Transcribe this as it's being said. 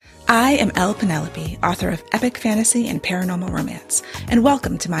I am Elle Penelope, author of epic fantasy and paranormal romance, and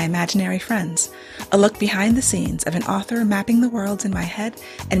welcome to My Imaginary Friends, a look behind the scenes of an author mapping the worlds in my head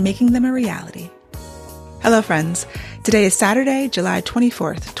and making them a reality. Hello, friends. Today is Saturday, July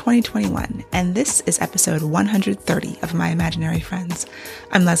 24th, 2021, and this is episode 130 of My Imaginary Friends.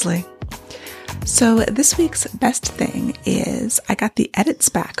 I'm Leslie. So this week's best thing is I got the edits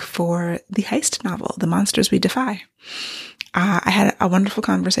back for the heist novel, The Monsters We Defy. I had a wonderful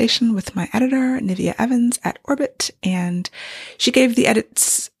conversation with my editor, Nivea Evans at Orbit, and she gave the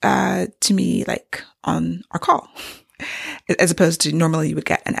edits to me like on our call, as opposed to normally you would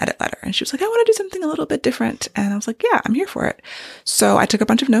get an edit letter. And she was like, I want to do something a little bit different. And I was like, yeah, I'm here for it. So I took a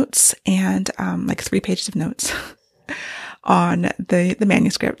bunch of notes and like 3 pages of notes on the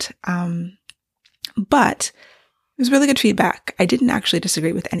manuscript. But it was really good feedback. I didn't actually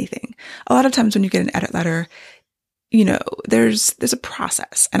disagree with anything. A lot of times when you get an edit letter, you know, there's a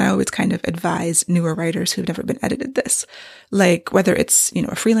process, and I always kind of advise newer writers who've never been edited this, like whether it's, you know,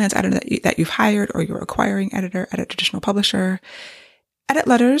 a freelance editor that you've hired or you're acquiring editor at a traditional publisher. Edit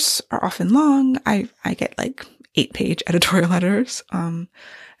letters are often long. I get like 8-page editorial letters.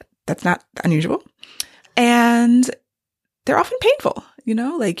 That's not unusual. And they're often painful, you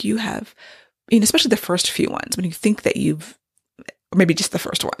know, like you have, you know, especially the first few ones when you think that or maybe just the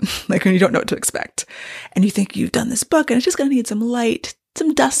first one, like when you don't know what to expect and you think you've done this book and it's just going to need some light,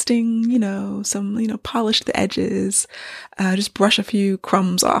 some dusting, you know, polish the edges, just brush a few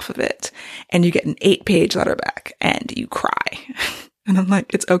crumbs off of it. And you get an 8-page letter back and you cry. And I'm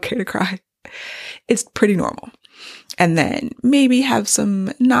like, it's okay to cry. It's pretty normal. And then maybe have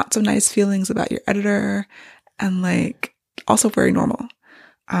some not so nice feelings about your editor, and like also very normal.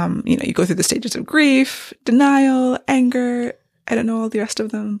 You know, you go through the stages of grief, denial, anger. I don't know all the rest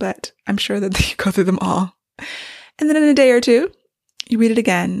of them, but I'm sure that you go through them all. And then in a day or two, you read it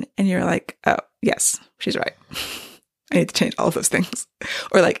again and you're like, oh, yes, she's right. I need to change all of those things.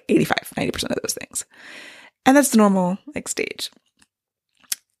 Or like 85-90% of those things. And that's the normal like stage.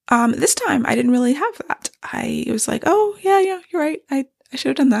 This time I didn't really have that. I was like, oh, yeah, you're right. I should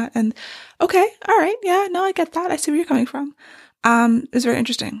have done that. And okay, all right. Yeah, no, I get that. I see where you're coming from. It was very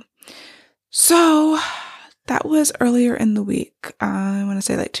interesting. So that was earlier in the week. I want to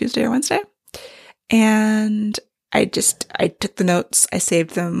say like Tuesday or Wednesday. And I took the notes, I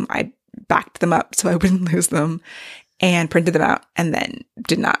saved them, I backed them up so I wouldn't lose them, and printed them out, and then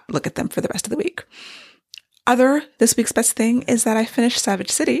did not look at them for the rest of the week. This week's best thing is that I finished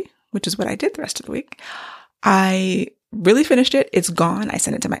Savage City, which is what I did the rest of the week. I really finished it. It's gone. I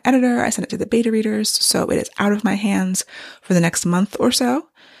sent it to my editor. I sent it to the beta readers. So it is out of my hands for the next month or so.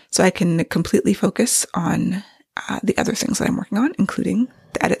 So I can completely focus on the other things that I'm working on, including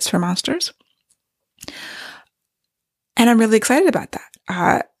the edits for Monsters. And I'm really excited about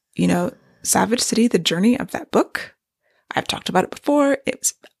that. You know, Savage City, the journey of that book, I've talked about it before. It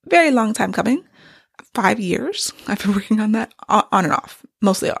was a very long time coming. 5 years I've been working on that, on and off,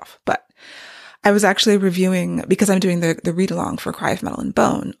 mostly off. But I was actually reviewing, because I'm doing the read-along for Cry of Metal and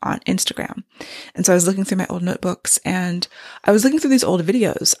Bone on Instagram. And so I was looking through my old notebooks and I was looking through these old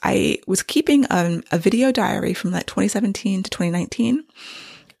videos. I was keeping a video diary from like 2017 to 2019,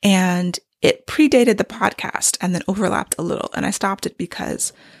 and it predated the podcast and then overlapped a little. And I stopped it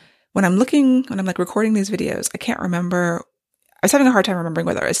because when I'm like recording these videos, I can't remember. I was having a hard time remembering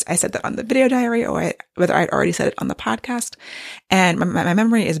whether I said that on the video diary or whether I'd already said it on the podcast. And my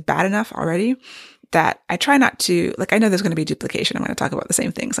memory is bad enough already that I try not to, like, I know there's going to be duplication. I'm going to talk about the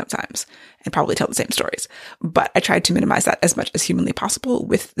same thing sometimes and probably tell the same stories. But I tried to minimize that as much as humanly possible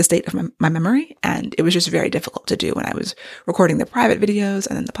with the state of my memory. And it was just very difficult to do when I was recording the private videos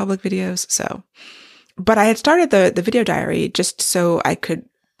and then the public videos. So, but I had started the video diary just so I could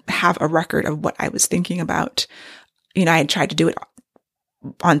have a record of what I was thinking about. You know, I had tried to do it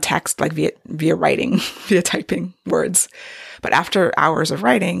on text, like via writing, via typing words. But after hours of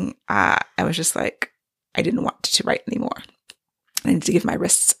writing, I was just like, I didn't want to write anymore. I needed to give my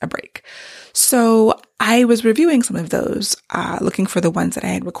wrists a break. So I was reviewing some of those, looking for the ones that I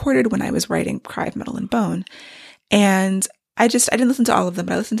had recorded when I was writing Cry of Metal and Bone. And I didn't listen to all of them,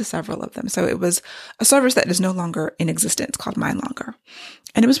 but I listened to several of them. So it was a service that is no longer in existence called Mindlonger.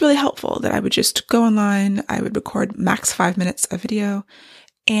 And it was really helpful that I would just go online. I would record max 5 minutes of video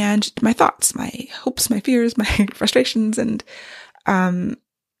and my thoughts, my hopes, my fears, my frustrations, and some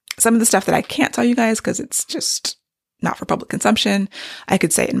of the stuff that I can't tell you guys because it's just not for public consumption. I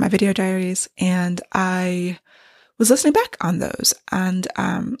could say it in my video diaries. And I was listening back on those and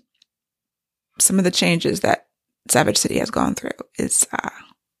some of the changes that Savage City has gone through is a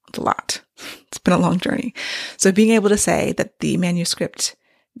lot. It's been a long journey. So being able to say that the manuscript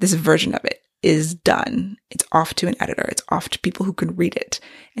this version of it is done, it's off to an editor, it's off to people who can read it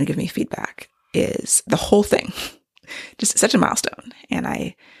and give me feedback, is the whole thing just such a milestone. And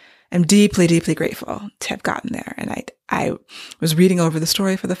I am deeply, deeply grateful to have gotten there. And I was reading over the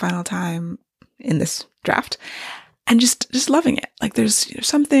story for the final time in this draft and just loving it. Like there's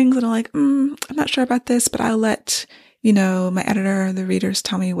some things that I'm like, I'm not sure about this, but I'll let, my editor, the readers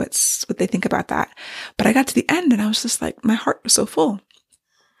tell me what they think about that. But I got to the end and I was just like, my heart was so full.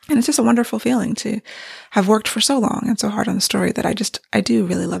 And it's just a wonderful feeling to have worked for so long and so hard on the story that I do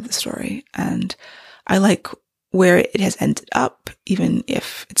really love the story. And I like where it has ended up, even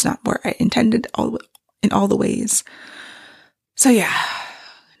if it's not where I intended in all the ways. So yeah,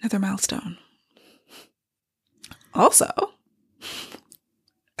 another milestone. Also,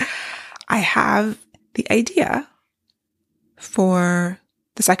 I have the idea for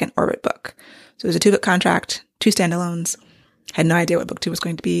the second Orbit book. So it was a 2-book contract, 2 standalones. Had no idea what book 2 was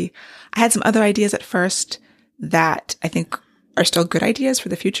going to be. I had some other ideas at first that I think are still good ideas for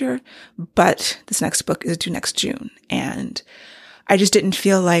the future, but this next book is due next June. And I just didn't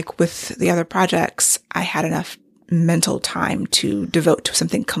feel like with the other projects, I had enough mental time to devote to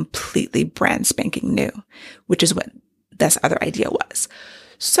something completely brand spanking new, which is what this other idea was.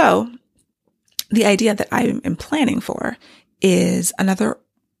 So the idea that I am planning for is another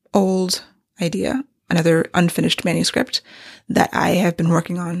old idea, another unfinished manuscript that I have been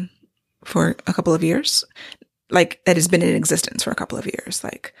working on for a couple of years, like that has been in existence for a couple of years.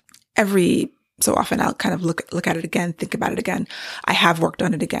 Like every so often I'll kind of look at it again, think about it again. I have worked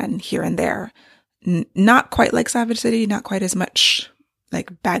on it again here and there. Not quite like Savage City, not quite as much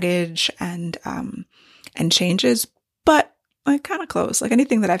like baggage and changes, but like kind of close. Like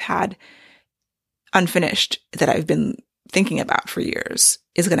anything that I've had unfinished that I've been thinking about for years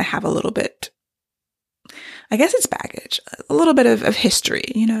is going to have a little bit, I guess it's baggage, a little bit of history,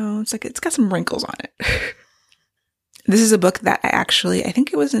 it's like, it's got some wrinkles on it. This is a book that I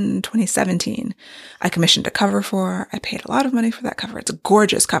think it was in 2017, I commissioned a cover for. I paid a lot of money for that cover. It's a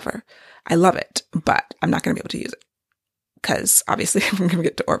gorgeous cover. I love it, but I'm not going to be able to use it because obviously if I'm going to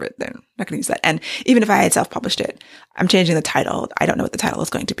get to Orbit, then I'm not going to use that. And even if I had self-published it, I'm changing the title. I don't know what the title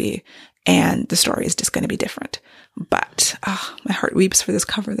is going to be. And the story is just going to be different. But my heart weeps for this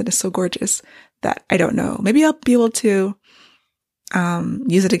cover that is so gorgeous that I don't know. Maybe I'll be able to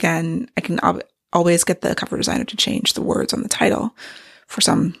use it again. I can always get the cover designer to change the words on the title for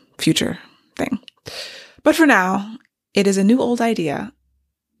some future thing. But for now, it is a new old idea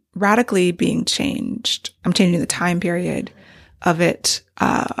radically being changed. I'm changing the time period of it.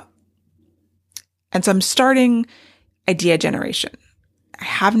 And so I'm starting idea generation. I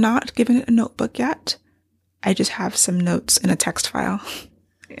have not given it a notebook yet. I just have some notes in a text file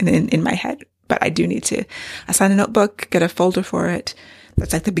in my head, but I do need to assign a notebook, get a folder for it.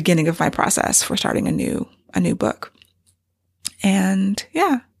 That's like the beginning of my process for starting a new book. And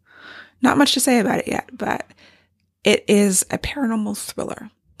yeah, not much to say about it yet, but it is a paranormal thriller.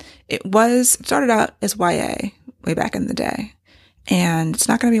 It started out as YA way back in the day, and it's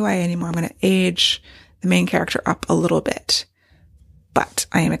not going to be YA anymore. I'm going to age the main character up a little bit, but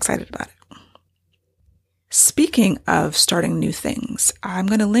I am excited about it. Speaking of starting new things, I'm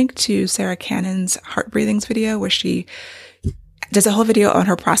going to link to Sarah Cannon's Heart Breathings video where she does a whole video on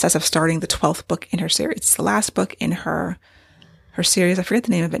her process of starting the 12th book in her series. It's the last book in her series. I forget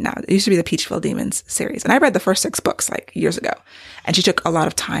the name of it now. It used to be the Peachville Demons series. And I read the first 6 books like years ago. And she took a lot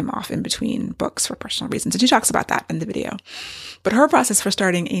of time off in between books for personal reasons. And she talks about that in the video. But her process for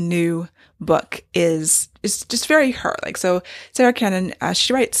starting a new book is just very her. Like, so Sarah Cannon,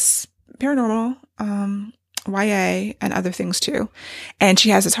 she writes paranormal, YA and other things too. And she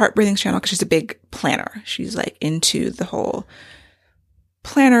has this Heart Breathings channel because she's a big planner. She's like into the whole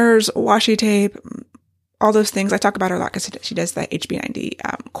planners, washi tape, all those things. I talk about her a lot because she does the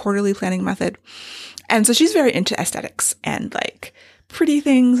HB90 quarterly planning method. And so she's very into aesthetics and like pretty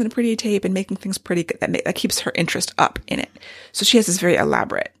things and pretty tape and making things pretty good. That keeps her interest up in it. So she has this very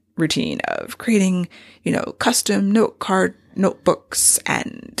elaborate routine of creating, custom notebooks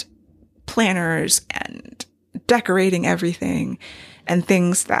and planners and decorating everything and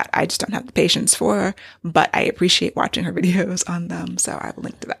things that I just don't have the patience for, but I appreciate watching her videos on them. So I will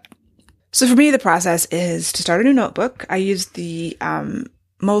link to that. So for me, the process is to start a new notebook. I use the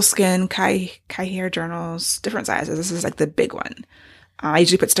Moleskine Kai Hair journals, different sizes. This is like the big one. I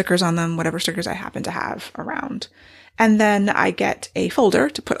usually put stickers on them, whatever stickers I happen to have around. And then I get a folder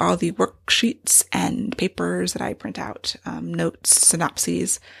to put all the worksheets and papers that I print out, notes,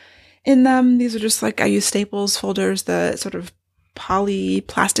 synopses in them. These are just like, I use Staples folders, the sort of poly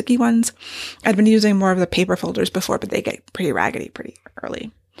plasticky ones. I'd been using more of the paper folders before, but they get pretty raggedy pretty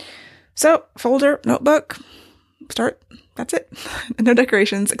early. So folder, notebook, start. That's it. No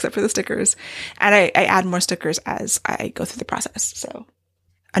decorations except for the stickers. And I add more stickers as I go through the process. So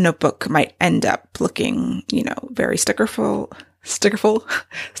a notebook might end up looking, very sticker filled.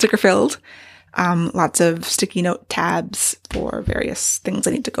 Lots of sticky note tabs for various things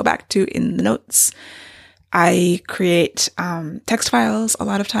I need to go back to in the notes. I create text files a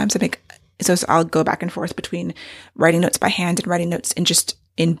lot of times. So I'll go back and forth between writing notes by hand and writing notes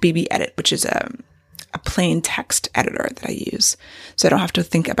in BB Edit, which is a plain text editor that I use. So I don't have to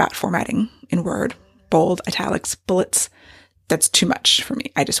think about formatting in Word, bold, italics, bullets. That's too much for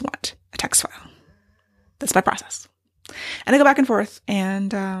me. I just want a text file. That's my process. And I go back and forth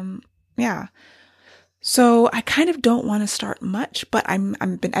and, yeah. So I kind of don't want to start much, but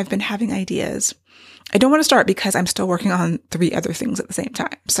I've been having ideas. I don't want to start because I'm still working on 3 other things at the same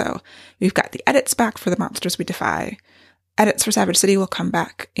time. So we've got the edits back for The Monsters We Defy. Edits for Savage City will come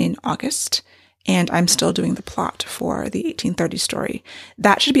back in August. And I'm still doing the plot for the 1830 story.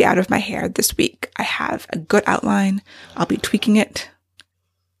 That should be out of my hair this week. I have a good outline. I'll be tweaking it.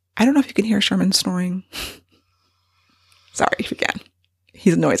 I don't know if you can hear Sherman snoring. Sorry if you can.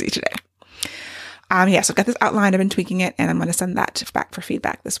 He's noisy today. So I've got this outline. I've been tweaking it, and I'm going to send that back for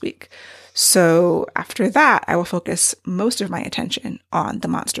feedback this week. So after that, I will focus most of my attention on The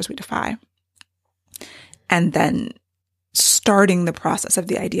Monsters We Defy. And then starting the process of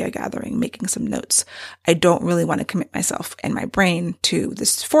the idea gathering, making some notes. I don't really want to commit myself and my brain to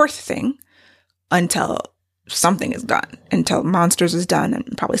this 4th thing until something is done, until Monsters is done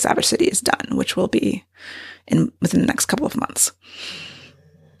and probably Savage City is done, which will be within the next couple of months.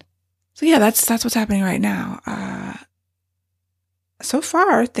 So yeah, that's what's happening right now. So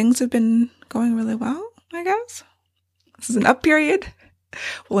far, things have been going really well, I guess. This is an up period.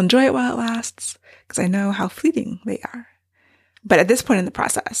 We'll enjoy it while it lasts because I know how fleeting they are. But at this point in the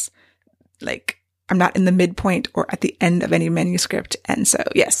process, I'm not in the midpoint or at the end of any manuscript. And so,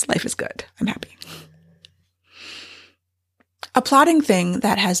 yes, life is good. I'm happy. A plotting thing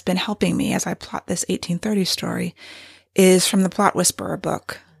that has been helping me as I plot this 1830 story is from the Plot Whisperer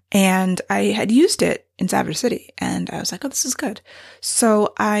book. And I had used it in Savage City and I was like, oh, this is good.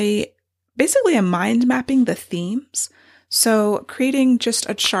 So I basically am mind mapping the themes. So creating just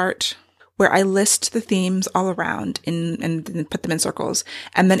a chart where I list the themes all around and put them in circles.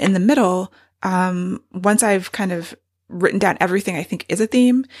 And then in the middle, once I've kind of written down everything I think is a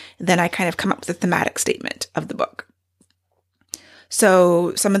theme, then I kind of come up with a thematic statement of the book.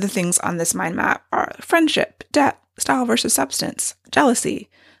 So some of the things on this mind map are friendship, debt, style versus substance, jealousy,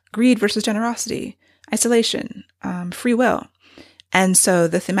 greed versus generosity, isolation, free will. And so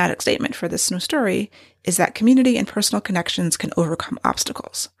the thematic statement for this new story is that community and personal connections can overcome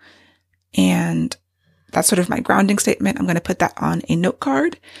obstacles. And that's sort of my grounding statement. I'm going to put that on a note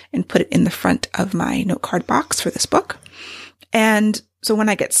card and put it in the front of my note card box for this book. And so when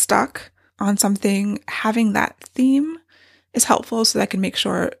I get stuck on something, having that theme is helpful so that I can make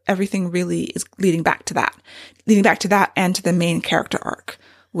sure everything really is leading back to that and to the main character arc,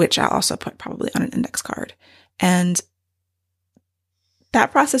 which I'll also put probably on an index card. And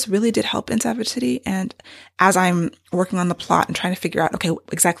that process really did help in Savage City. And as I'm working on the plot and trying to figure out, okay,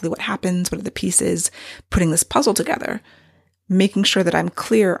 exactly what happens, what are the pieces, putting this puzzle together, making sure that I'm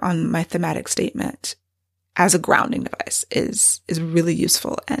clear on my thematic statement as a grounding device is really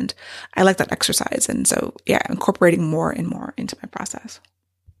useful. And I like that exercise. And so, yeah, incorporating more and more into my process.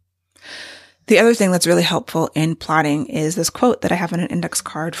 The other thing that's really helpful in plotting is this quote that I have on an index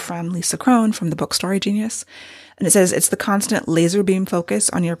card from Lisa Crone from the book Story Genius. And it says, it's the constant laser beam focus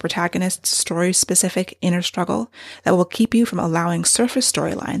on your protagonist's story-specific inner struggle that will keep you from allowing surface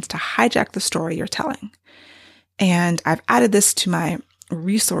storylines to hijack the story you're telling. And I've added this to my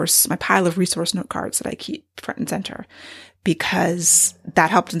pile of resource note cards that I keep front and center because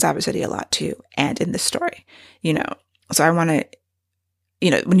that helped in Savage City a lot too. And in this story, so I want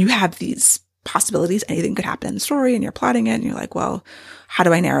to, when you have these possibilities, anything could happen in the story and you're plotting it and you're like, well, how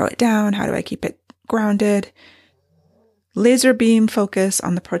do I narrow it down? How do I keep it grounded? Laser beam focus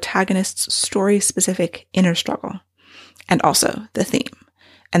on the protagonist's story-specific inner struggle and also the theme.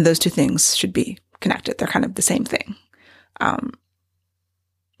 And those two things should be connected. They're kind of the same thing.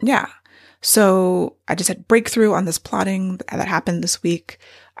 Yeah. So I just had breakthrough on this plotting that happened this week.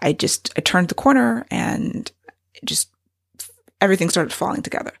 I turned the corner and everything started falling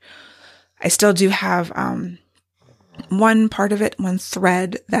together. I still do have one part of it, one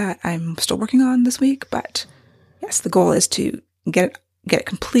thread that I'm still working on this week, but yes, the goal is to get it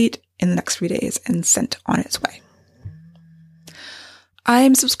complete in the next few days and sent on its way. I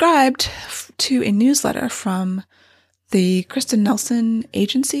am subscribed to a newsletter from the Kristen Nelson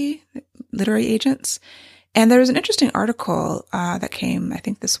Agency, Literary Agents. And there was an interesting article that came, I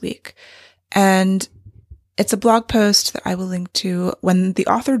think, this week. And it's a blog post that I will link to, When the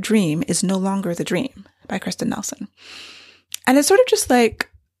Author Dream is No Longer the Dream by Kristen Nelson. And it's sort of just like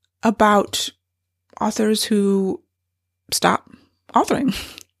about authors who stop authoring.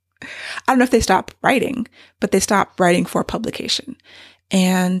 I don't know if they stop writing, but they stop writing for publication.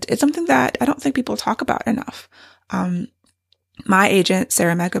 And it's something that I don't think people talk about enough. My agent,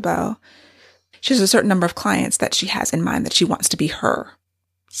 Sarah Megabo, she has a certain number of clients that she has in mind that she wants to be her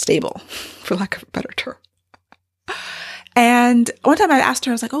stable, for lack of a better term. And one time I asked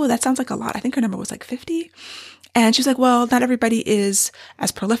her, I was like, oh, that sounds like a lot. I think her number was like 50. And she's like, well, not everybody is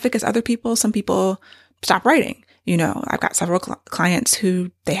as prolific as other people. Some people stop writing. You know, I've got several clients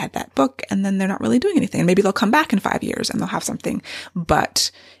who they had that book and then they're not really doing anything. And maybe they'll come back in 5 years and they'll have something.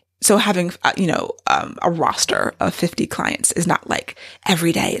 But so having, a roster of 50 clients is not like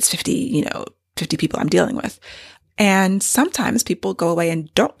every day it's 50 people I'm dealing with. And sometimes people go away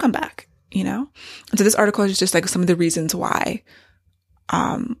and don't come back, And so this article is just like some of the reasons why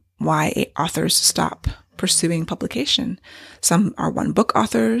authors stop pursuing publication. Some are one book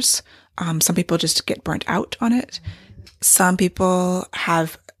authors. Some people just get burnt out on it. Some people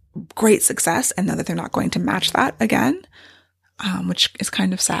have great success and know that they're not going to match that again, which is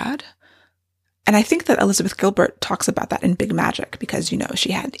kind of sad. And I think that Elizabeth Gilbert talks about that in Big Magic because,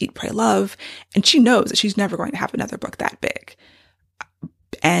 she had Eat, Pray, Love, and she knows that she's never going to have another book that big.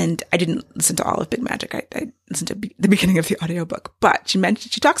 And I didn't listen to all of Big Magic. I listened to the beginning of the audiobook, but she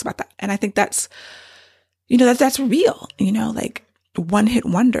talks about that. And I think that's, that's real, like one-hit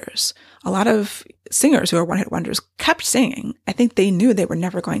wonders. A lot of singers who are one-hit wonders kept singing. I think they knew they were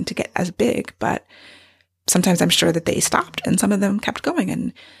never going to get as big, but sometimes I'm sure that they stopped and some of them kept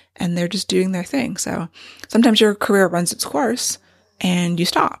going and they're just doing their thing. So sometimes your career runs its course and you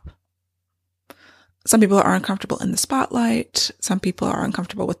stop. Some people are uncomfortable in the spotlight. Some people are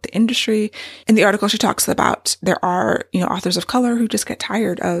uncomfortable with the industry. In the article, she talks about there are, authors of color who just get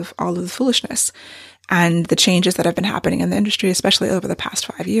tired of all of the foolishness. And the changes that have been happening in the industry, especially over the past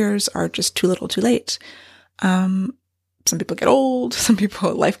 5 years, are just too little too late. Some people get old. Some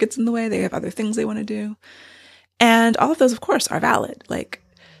people, life gets in the way. They have other things they want to do. And all of those, of course, are valid. Like,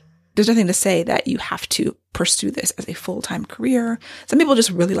 there's nothing to say that you have to pursue this as a full-time career. Some people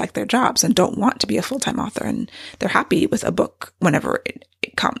just really like their jobs and don't want to be a full-time author. And they're happy with a book whenever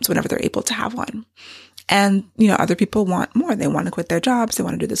it comes, whenever they're able to have one. And, other people want more. They want to quit their jobs. They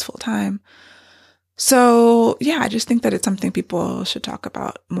want to do this full-time. So, yeah, I just think that it's something people should talk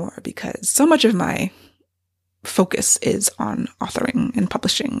about more because so much of my focus is on authoring and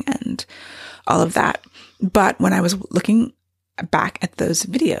publishing and all of that. But when I was looking back at those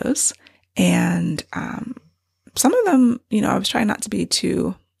videos and some of them, I was trying not to be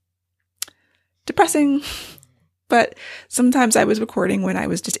too depressing, but sometimes I was recording when I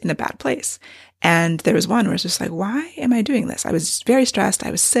was just in a bad place. And there was one where it's just like, why am I doing this? I was very stressed.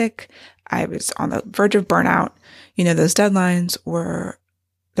 I was sick. I was on the verge of burnout. Those deadlines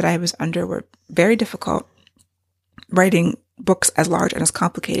that I was under were very difficult. Writing books as large and as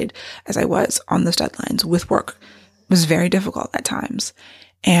complicated as I was on those deadlines with work was very difficult at times.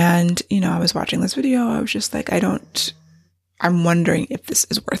 And, I was watching this video. I was just like, I'm wondering if this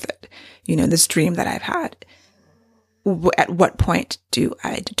is worth it. This dream that I've had. At what point do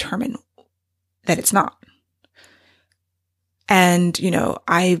I determine that it's not? And,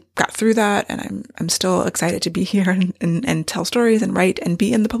 I got through that and I'm still excited to be here and tell stories and write and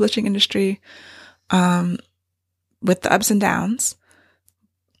be in the publishing industry, with the ups and downs.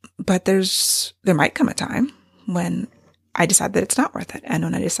 But there might come a time when I decide that it's not worth it. And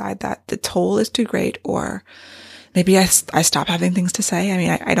when I decide that the toll is too great, or maybe I stop having things to say. I mean,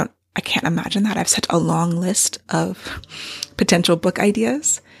 I can't imagine that. I've such a long list of potential book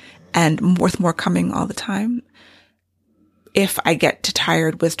ideas and with more coming all the time. If I get too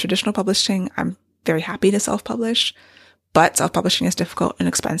tired with traditional publishing, I'm very happy to self-publish, but self-publishing is difficult and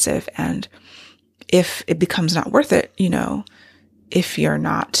expensive. And if it becomes not worth it, if you're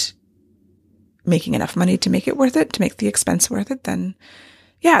not making enough money to make it worth it, to make the expense worth it, then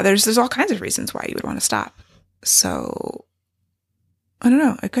yeah, there's all kinds of reasons why you would want to stop. So I don't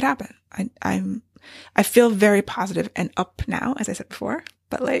know. It could happen. I feel very positive and up now, as I said before,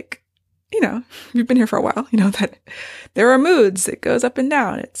 but you've been here for a while, that there are moods. It goes up and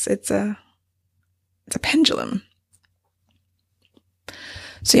down. It's a pendulum.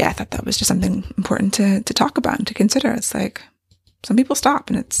 So yeah, I thought that was just something important to talk about and to consider. It's like some people stop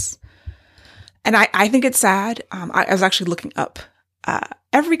and I think it's sad. I was actually looking up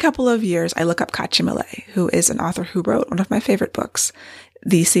Every couple of years, I look up Katia Millet, who is an author who wrote one of my favorite books,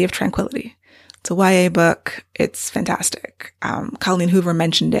 The Sea of Tranquility. It's a YA book. It's fantastic. Colleen Hoover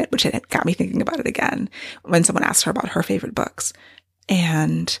mentioned it, which it got me thinking about it again when someone asked her about her favorite books.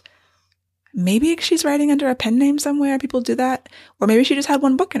 And maybe she's writing under a pen name somewhere. People do that. Or maybe she just had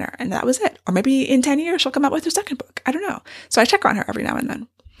one book in her and that was it. Or maybe in 10 years, she'll come out with her second book. I don't know. So I check on her every now and then.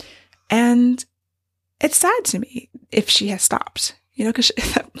 And it's sad to me if she has stopped, because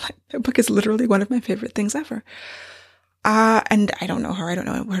that book is literally one of my favorite things ever. And I don't know her. I don't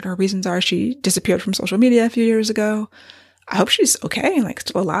know what her reasons are. She disappeared from social media a few years ago. I hope she's okay and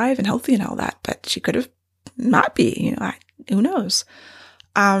still alive and healthy and all that, but she could have not be, who knows?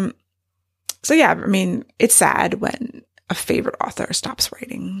 So yeah, it's sad when a favorite author stops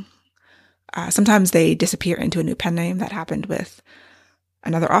writing. Sometimes they disappear into a new pen name. That happened with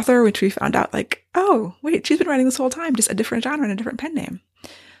another author, which we found out oh, wait, she's been writing this whole time, just a different genre and a different pen name.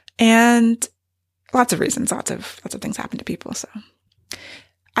 And lots of reasons, lots of things happen to people. So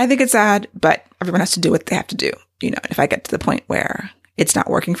I think it's sad, but everyone has to do what they have to do. If I get to the point where it's not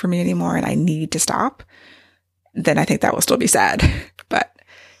working for me anymore and I need to stop, then I think that will still be sad. But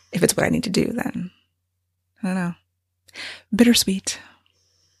if it's what I need to do, then I don't know. Bittersweet.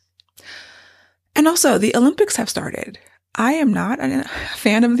 And also, the Olympics have started. I am not a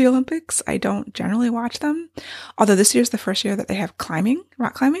fan of the Olympics. I don't generally watch them. Although this year's the first year that they have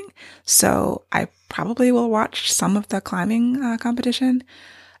rock climbing. So I probably will watch some of the climbing competition.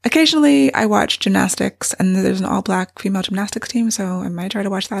 Occasionally I watch gymnastics, and there's an all-black female gymnastics team. So I might try to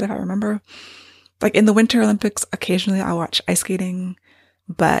watch that if I remember. In the Winter Olympics, occasionally I'll watch ice skating.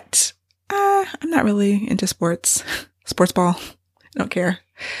 But I'm not really into sports. Sports ball. I don't care.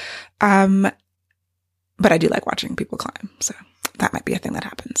 But I do like watching people climb. So that might be a thing that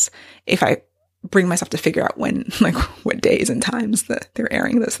happens if I bring myself to figure out when, what days and times that they're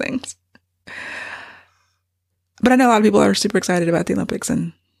airing those things. But I know a lot of people are super excited about the Olympics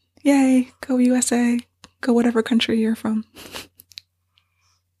and yay, go USA, go whatever country you're from.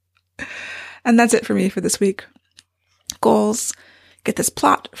 And that's it for me for this week. Goals: get this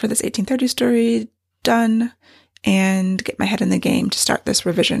plot for this 1830 story done, and get my head in the game to start this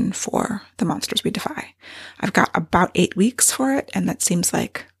revision for The Monsters We Defy. I've got about 8 weeks for it, and that seems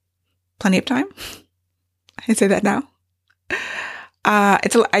like plenty of time. I say that now.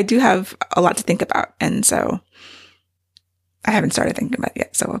 I do have a lot to think about, and so I haven't started thinking about it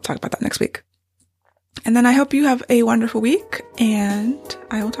yet, so I'll talk about that next week. And then I hope you have a wonderful week, and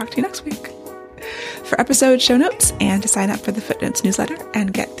I will talk to you next week. For episode show notes and to sign up for the Footnotes newsletter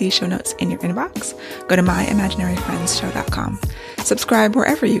and get these show notes in your inbox, go to myimaginaryfriendsshow.com. Subscribe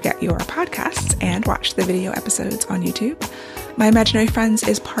wherever you get your podcasts and watch the video episodes on YouTube. My Imaginary Friends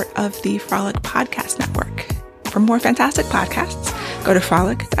is part of the Frolic Podcast Network. For more fantastic podcasts, go to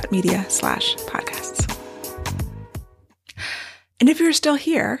frolic.media/podcasts. And if you're still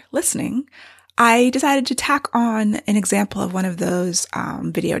here listening, I decided to tack on an example of one of those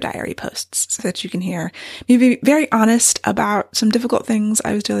video diary posts so that you can hear me be very honest about some difficult things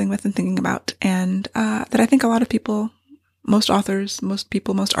I was dealing with and thinking about, and that I think a lot of people, most authors, most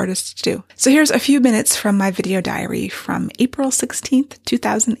people, most artists do. So here's a few minutes from my video diary from April 16th,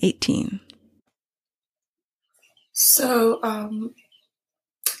 2018. So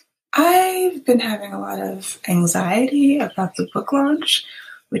I've been having a lot of anxiety about the book launch,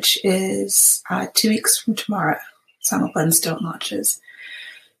 which is 2 weeks from tomorrow. Some Glenstone launches.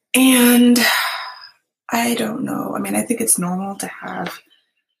 And I don't know. I think it's normal to have,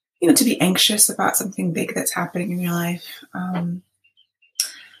 to be anxious about something big that's happening in your life. And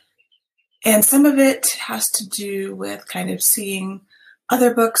some of it has to do with kind of seeing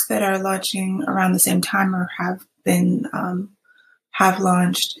other books that are launching around the same time or have been, have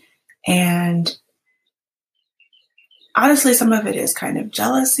launched. And honestly, some of it is kind of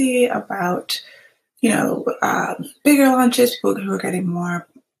jealousy about, bigger launches, people who are getting more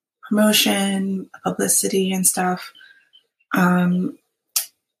promotion, publicity and stuff. And,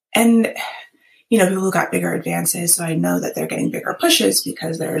 people who got bigger advances. So I know that they're getting bigger pushes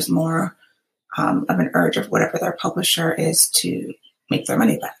because there's more of an urge of whatever their publisher is to make their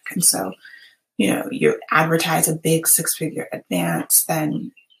money back. And so, you advertise a big 6-figure advance,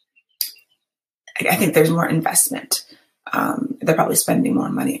 then I think there's more investment. They're probably spending more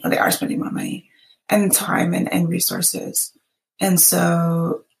money, or they are spending more money and time and resources. And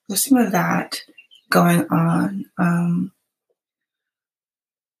so there's some of that going on. And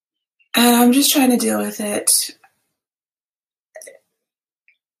I'm just trying to deal with it.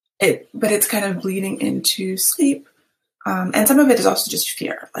 But it's kind of bleeding into sleep. And some of it is also just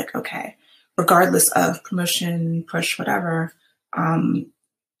fear. Okay, regardless of promotion, push, whatever,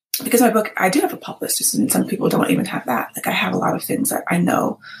 Because my book, I do have a publicist, and some people don't even have that. Like I have a lot of things that I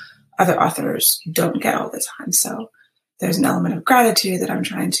know other authors don't get all the time. So there's an element of gratitude that I'm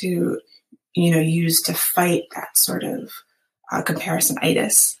trying to, use to fight that sort of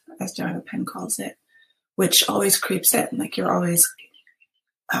comparisonitis, as Joanna Penn calls it, which always creeps in. Like you're always,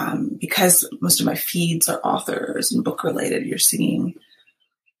 because most of my feeds are authors and book related, you're seeing,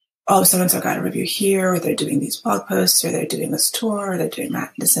 oh, so-and-so got a review here, or they're doing these blog posts, or they're doing this tour, or they're doing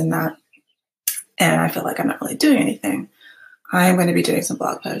that, this and that. And I feel like I'm not really doing anything. I'm going to be doing some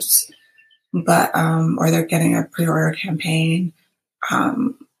blog posts, but, or they're getting a pre-order campaign,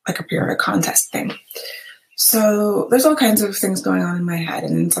 like a pre-order contest thing. So there's all kinds of things going on in my head.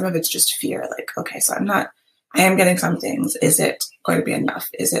 And some of it's just fear. Like, okay, so I am getting some things. Is it going to be enough?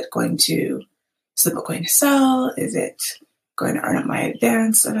 Is the book going to sell? Is it going to earn up my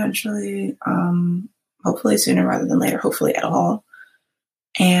advance eventually? Hopefully sooner rather than later, hopefully at all.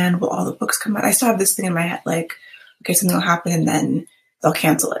 And will all the books come out? I still have this thing in my head, like, okay, something will happen and then they'll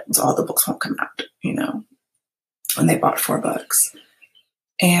cancel it. So all the books won't come out, when they bought 4 books.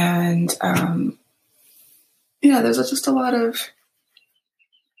 And, there's just a lot of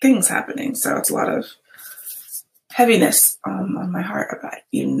things happening. So it's a lot of heaviness on my heart about it.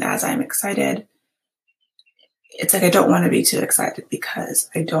 Even as I'm excited, it's like I don't want to be too excited because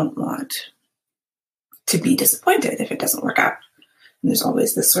I don't want to be disappointed if it doesn't work out. And there's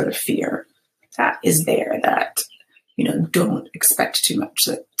always this sort of fear that is there that, don't expect too much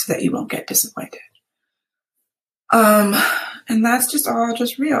so that you won't get disappointed. And that's just all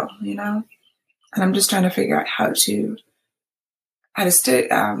just real, and I'm just trying to figure out how to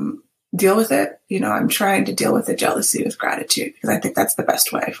deal with it. I'm trying to deal with the jealousy with gratitude because I think that's the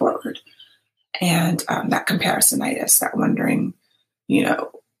best way forward. And that comparisonitis, that wondering,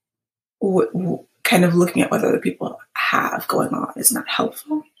 kind of looking at what other people have going on is not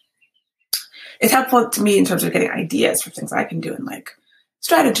helpful. It's helpful to me in terms of getting ideas for things I can do in like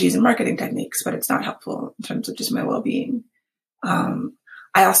strategies and marketing techniques, but it's not helpful in terms of just my well-being.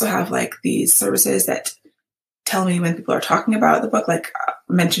 I also have like these services that tell me when people are talking about the book, like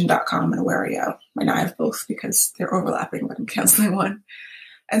mention.com and Awario. I know I have both because they're overlapping, but I'm canceling one.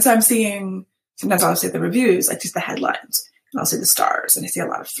 And so I'm seeing, sometimes I'll see the reviews, like just the headlines, and I'll see the stars, and I see a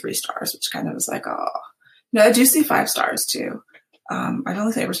lot of 3 stars, which kind of is like, oh. No, I do see 5 stars too. I've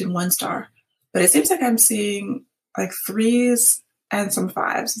only ever seen 1 star, but it seems like I'm seeing like 3s and some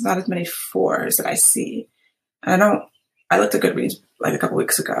 5s, not as many 4s that I see. And I looked at Goodreads like a couple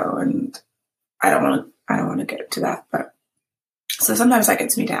weeks ago, and I don't want to get into that, but so sometimes that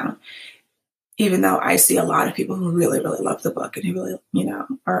gets me down, even though I see a lot of people who really, really love the book and who really,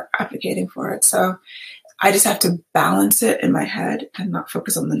 are advocating for it. So I just have to balance it in my head and not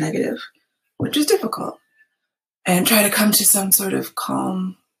focus on the negative, which is difficult, and try to come to some sort of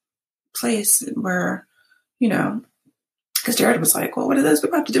calm place where, because Jared was like, well, what do those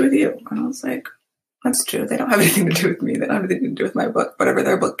people have to do with you? And I was like, that's true. They don't have anything to do with me. They don't have anything to do with my book. Whatever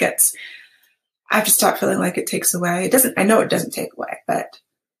their book gets, I have to stop feeling like it takes away. I know it doesn't take away, but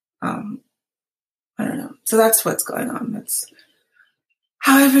I don't know. So that's what's going on. That's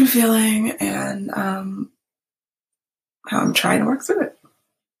how I've been feeling and how I'm trying to work through it.